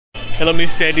Hello,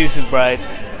 Mr. This is Bright.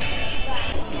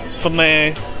 For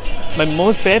my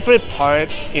most favorite part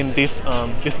in this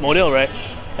this model, right?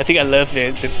 I think I love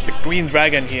the green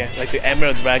dragon here, like the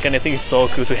emerald dragon. I think it's so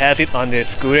cool to have it on the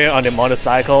scooter, on the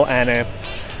motorcycle, and I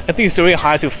think it's really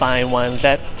hard to find one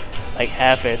that like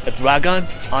have a dragon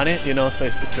on it, you know. So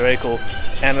it's very cool.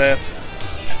 And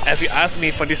as you asked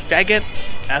me for this jacket,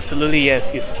 absolutely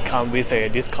yes, it's come with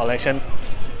this collection,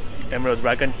 emerald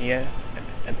dragon here,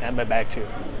 and my bag too.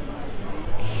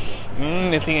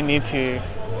 I think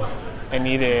I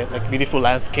need a like beautiful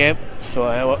landscape, so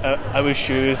I will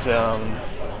choose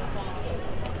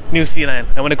New Zealand.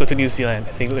 I want to go to New Zealand.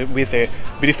 I think with a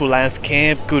beautiful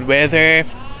landscape, good weather,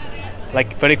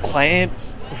 like very quiet,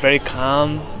 very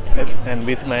calm, and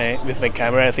with my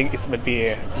camera, I think it might be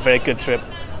a very good trip.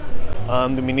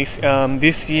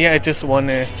 This year I just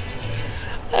wanna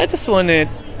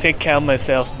take care of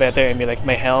myself better. I mean, like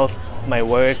my health, my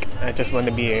work. I just want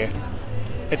to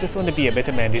be a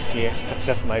better man this year.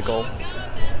 That's my goal.